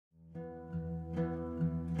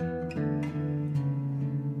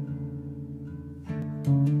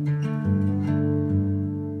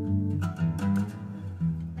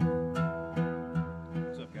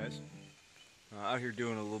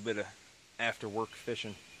after work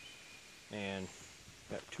fishing, and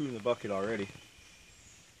got 2 in the bucket already.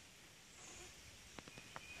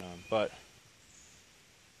 But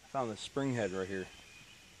I found this spring head right here,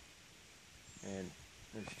 and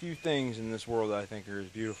there's few things in this world that I think are as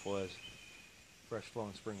beautiful as fresh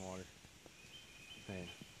flowing spring water. And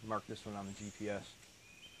mark this one on the GPS.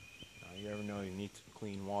 You never know you need some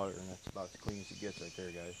clean water, and that's about as clean as it gets right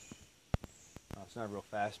there, guys. It's not real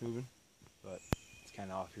fast moving, but it's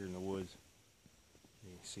kind of off here in the woods. You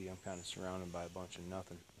can see I'm kind of surrounded by a bunch of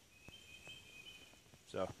nothing.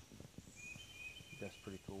 So that's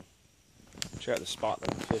pretty cool. Check out the spot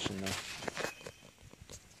that I'm fishing though.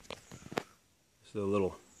 This is a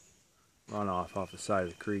little runoff off the side of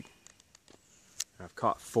the creek. I've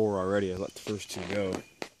caught 4 already. I let the first 2 go,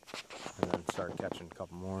 and then started catching a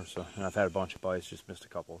couple more. So, and I've had a bunch of bites, just missed a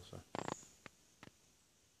couple. So that's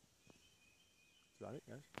about it,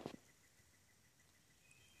 guys.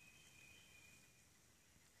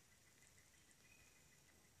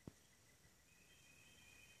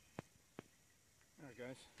 Alright,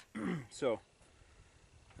 guys. So,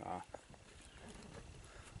 a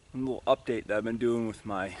little update that I've been doing with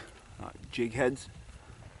my jig heads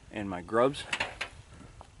and my grubs.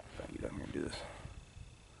 If I can get down here and do this.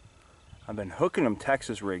 I've been hooking them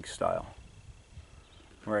Texas rig style,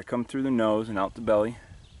 where I come through the nose and out the belly,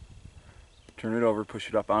 turn it over, push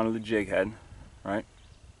it up onto the jig head, right,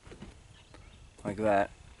 like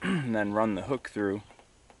that, and then run the hook through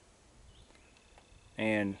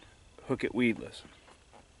and hook it weedless.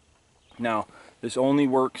 Now, this only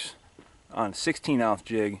works on 16-ounce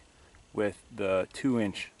jig with the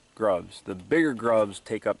 2-inch grubs. The bigger grubs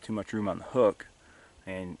take up too much room on the hook,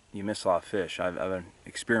 and you miss a lot of fish. I've been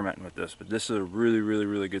experimenting with this, but this is a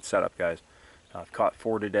really good setup, guys. I've caught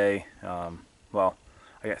 4 today. Well,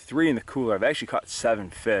 I got 3 in the cooler. I've actually caught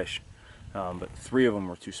 7 fish, but 3 of them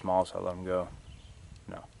were too small, so I let them go.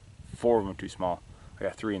 No, 4 of them were too small. I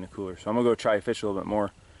got 3 in the cooler, so I'm gonna go try to fish a little bit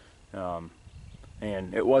more.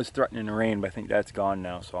 And it was threatening to rain, but I think that's gone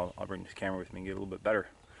now, so I'll bring this camera with me and get a little bit better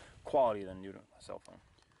quality than doing it with my cell phone.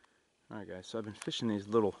 Alright, guys, so I've been fishing these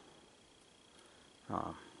little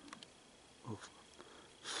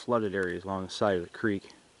flooded areas along the side of the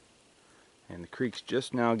creek, and the creek's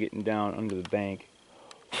just now getting down under the bank.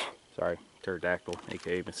 Sorry, pterodactyl,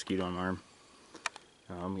 aka mosquito on my arm.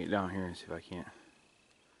 I'm gonna get down here and see if I can't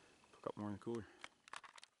pick up more in the cooler.